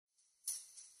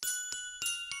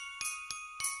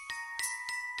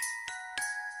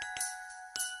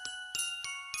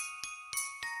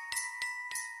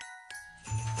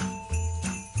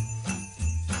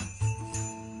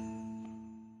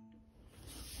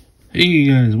Hey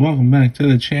guys, welcome back to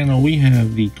the channel. We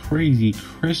have the crazy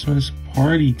Christmas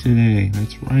party today.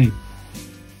 That's right.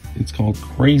 It's called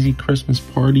Crazy Christmas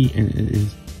Party, and it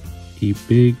is a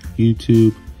big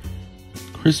YouTube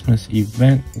Christmas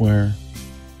event where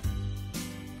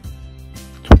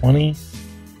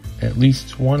at least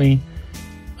 20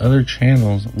 other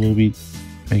channels will be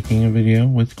making a video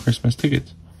with Christmas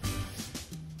tickets.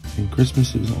 And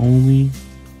Christmas is only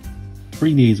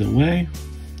 3 days away.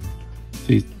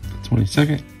 Today's the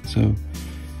 22nd, so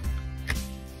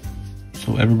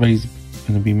everybody's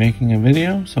going to be making a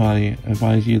video, so I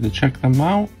advise you to check them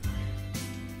out.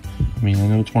 I mean, I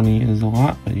know 20 is a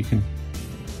lot, but you can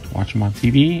watch them on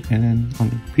TV and then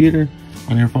on the computer,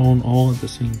 on your phone, all at the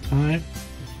same time.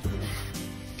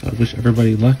 So I wish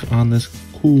everybody luck on this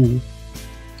cool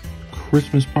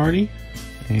Christmas party.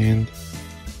 And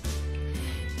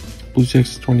Blue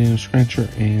Chicks Tornado Scratcher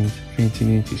and Fancy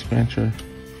Nancy Scratcher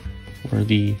were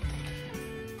the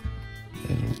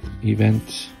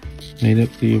event, made up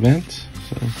the event,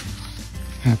 so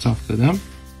hats off to them.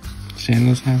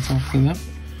 Santa's hats off to them.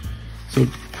 So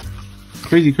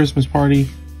Crazy Christmas Party,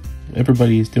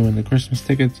 everybody is doing the Christmas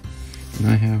tickets, and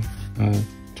I have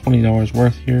 $20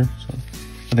 worth here, so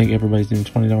I think everybody's doing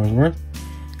 $20 worth.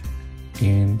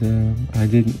 And I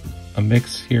did a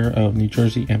mix here of New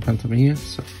Jersey and Pennsylvania,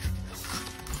 so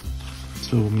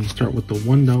I'm going to start with the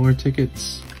 $1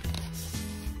 tickets.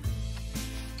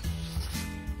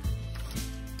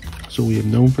 So we have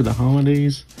Known for the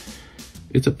Holidays.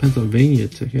 It's a Pennsylvania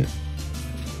ticket.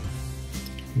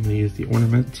 I'm going to use the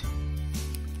ornament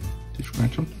to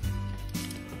scratch them.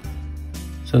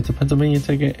 So it's a Pennsylvania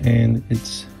ticket, and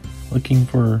it's looking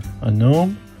for a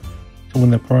gnome to win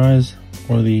the prize,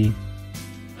 or the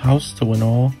house to win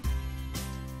all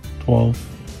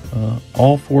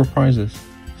 4 prizes.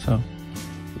 So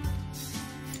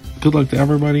good luck to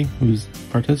everybody who's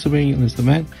participating in this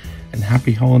event, and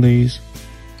happy holidays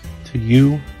to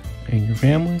you and your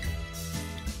family,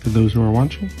 to those who are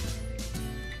watching.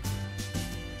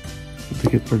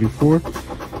 Ticket 34.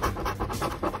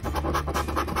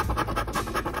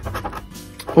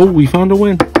 Oh, we found a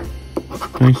win.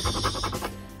 Nice.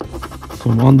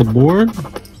 So I'm on the board.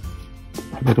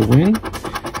 I got a win.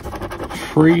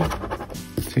 Free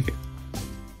ticket.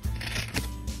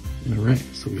 Alright,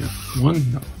 so we have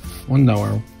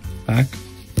 $1 back.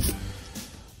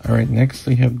 Alright, next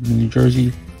we have the New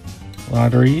Jersey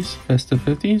Lotteries Festive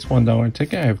 50s, $1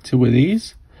 ticket. I have 2 of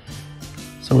these.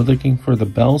 So we're looking for the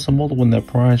bell symbol to win the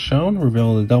prize shown.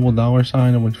 Reveal the double dollar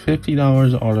sign and win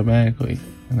 $50 automatically.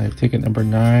 And I have ticket number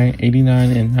 9,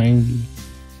 89, and 90.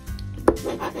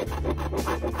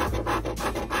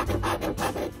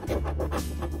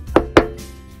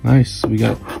 Nice. We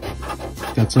got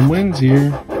some wins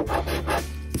here.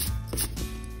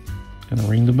 Gonna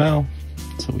ring the bell.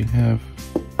 So we have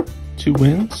 2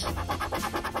 wins.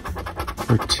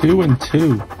 For 2 and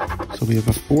 2, so we have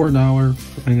a $4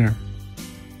 winner.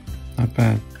 Not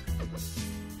bad.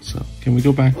 So can we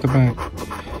go back to back?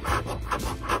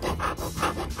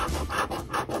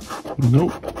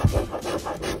 Nope.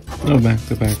 No back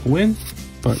to back win,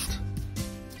 but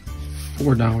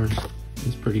 $4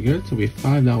 is pretty good. So we have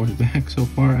 $5 back so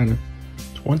far out of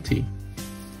 20.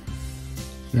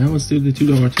 Now let's do the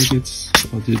 $2 tickets.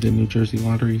 I'll do the New Jersey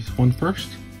Lotteries one first.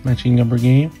 Matching number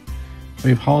game. We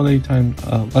have holiday time,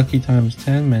 lucky times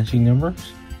 10 matching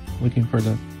numbers. Looking for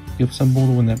the gift symbol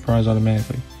to win that prize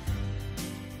automatically.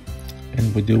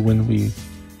 And we do when we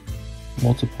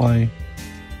multiply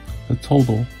the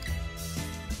total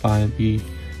winning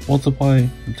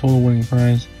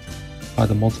prize by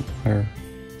the multiplier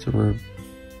to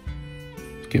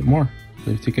get more.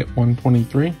 So to get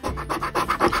 123,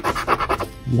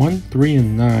 1, 3,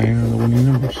 and 9 are the winning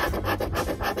numbers.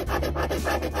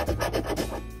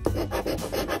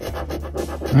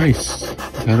 Nice,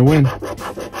 got a win.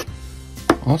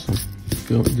 Awesome,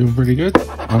 doing pretty good.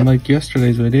 Unlike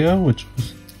yesterday's video, which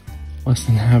was less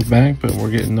than half back, but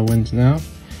we're getting the wins now.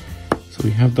 So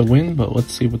we have the win, but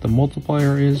let's see what the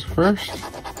multiplier is first.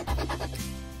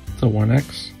 It's a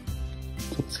 1x.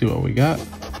 So let's see what we got.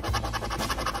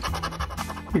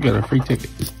 We got a free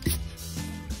ticket.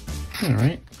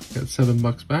 Alright, got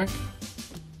 $7 back.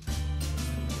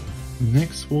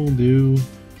 Next we'll do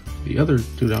the other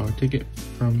 $2 ticket.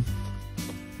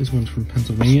 This one's from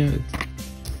Pennsylvania. It's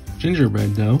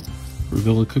gingerbread dough.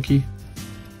 Reveal a cookie.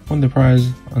 Win the prize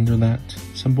under that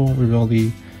symbol. Reveal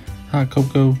the hot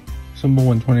cocoa symbol.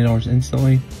 Win $20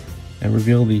 instantly. And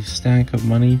reveal the stack of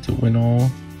money to win all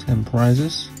 10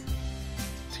 prizes.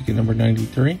 Ticket number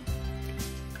 93.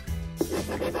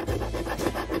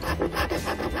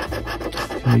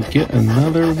 Can we get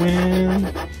another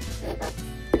win?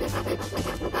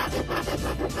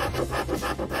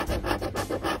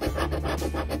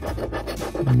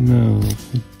 No,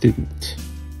 we didn't.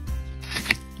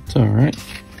 It's alright.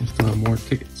 We still have more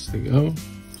tickets to go.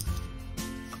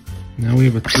 Now we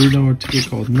have a $3 ticket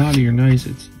called Naughty or Nice.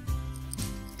 It's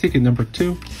ticket number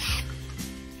 2.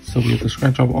 So we have to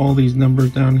scratch off all these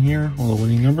numbers down here, all the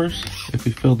winning numbers. If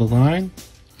we fill the line,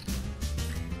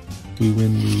 we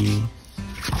win the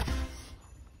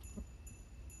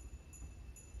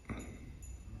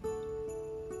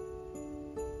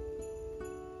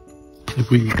if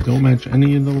we don't match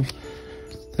any of the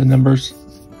numbers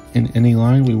in any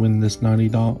line, we win this naughty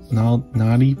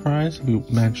prize. If we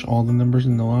match all the numbers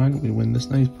in the line, we win this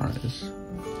nice prize.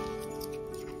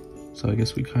 So I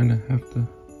guess we kind of have to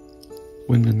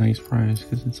win the nice prize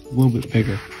because it's a little bit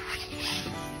bigger.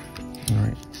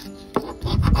 Alright.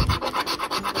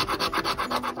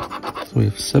 So we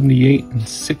have 78 and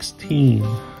 16.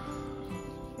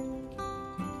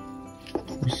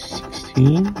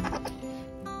 16.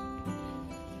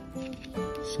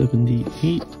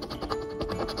 78.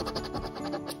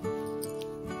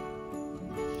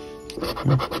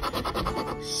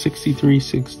 63,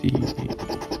 68.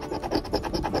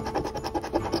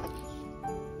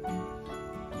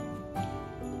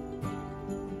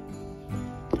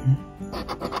 Okay.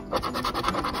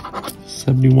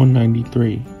 71,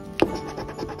 93.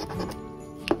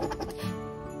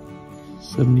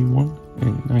 71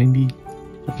 and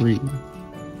 93.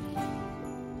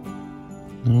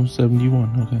 No,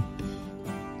 71, okay.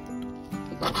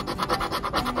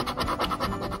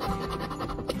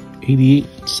 88,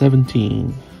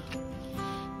 17.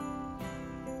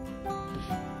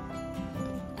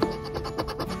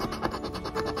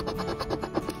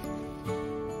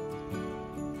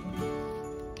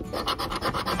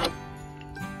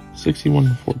 61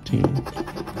 to 14.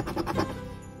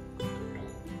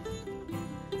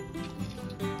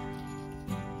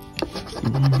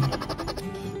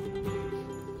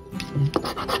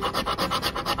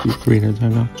 3 at a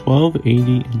time now. 12,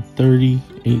 80, and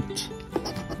 38.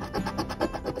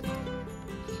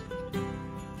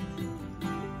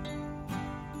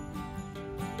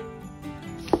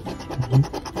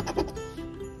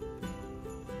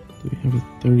 Do we have a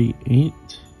 38?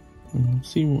 Let's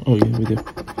see. Oh, yeah, we do.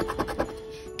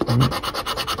 Alright.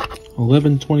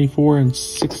 11, 24, and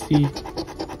 66.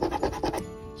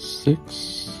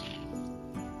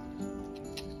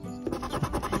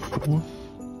 24.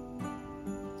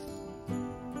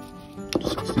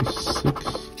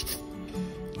 66.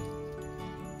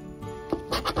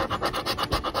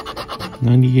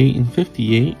 98 and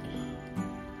 58.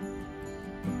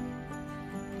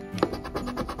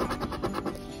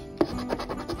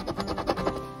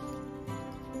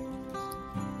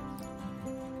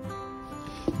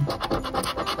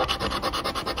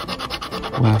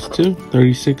 Last two,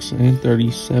 36 and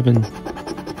 37.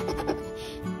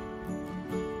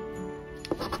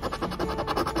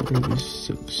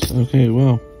 36. Okay,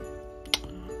 well,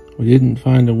 we didn't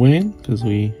find a win because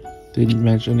we didn't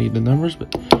match any of the numbers,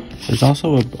 but there's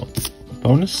also a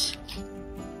bonus.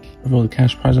 Reveal the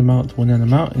cash prize amount to win that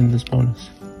amount in this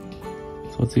bonus.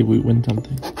 So let's see if we win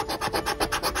something.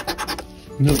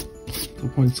 Nope, the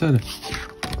point said it.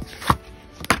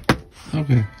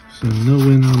 Okay, so no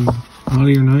win on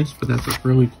Naughty or Nice, but that's a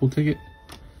really cool ticket.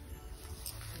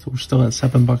 So we're still at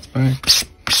 $7 back. So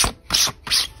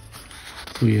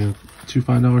we have 2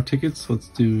 $5 tickets. Let's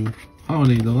do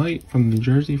Holiday Delight from New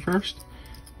Jersey first.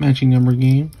 Matching number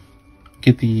game.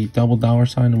 Get the double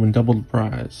 $sign and win double the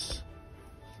prize.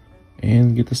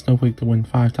 And get the snowflake to win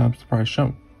 5 times the prize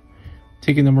shown.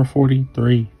 Ticket number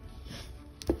 43.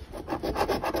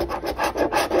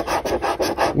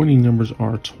 Winning numbers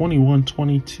are 21,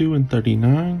 22, and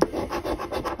 39.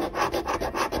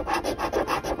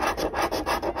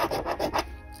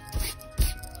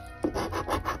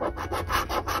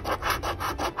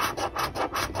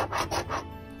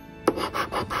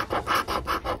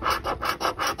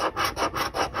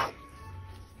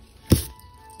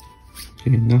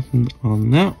 Okay, nothing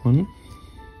on that one.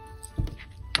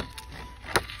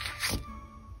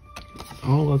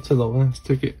 All up to the last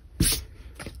ticket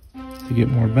to get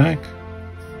more back.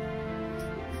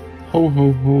 Ho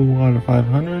ho ho, lot of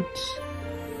 500s.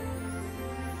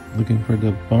 Looking for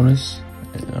the bonus.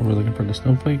 We're looking for the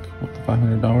snowflake with the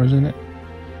 $500 in it.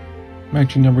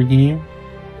 Matching number game.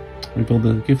 Reveal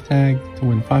the gift tag to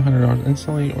win $500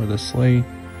 instantly, or the sleigh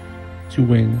to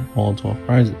win all 12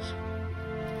 prizes.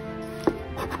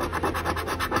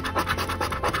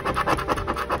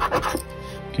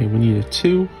 Okay, we need a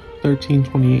 2, 13,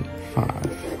 28,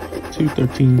 5. 2,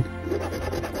 13,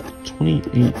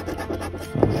 28, 5.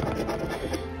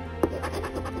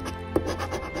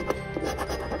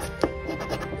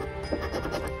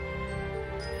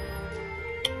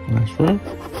 transfer.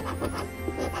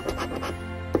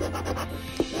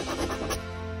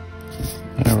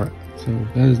 Alright, so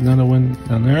that is not a win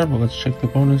down there, but let's check the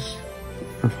bonus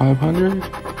for 500.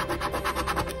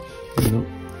 Nope,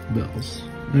 bells.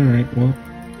 Alright, well,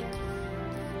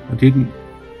 I didn't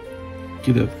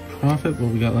get a profit, but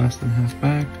we got less than half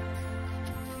back.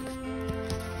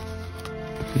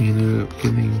 We ended up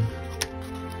getting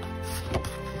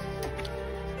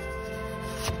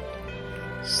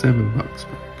 $7 back.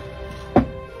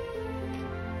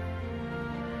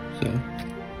 So,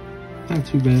 not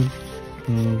too bad.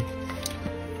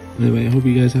 Anyway, I hope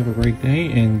you guys have a great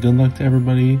day, and good luck to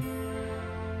everybody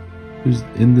who's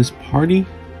in this party.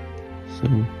 So,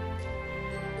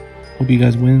 hope you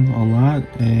guys win a lot,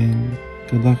 and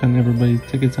good luck on everybody's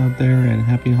tickets out there, and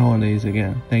happy holidays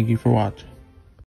again. Thank you for watching.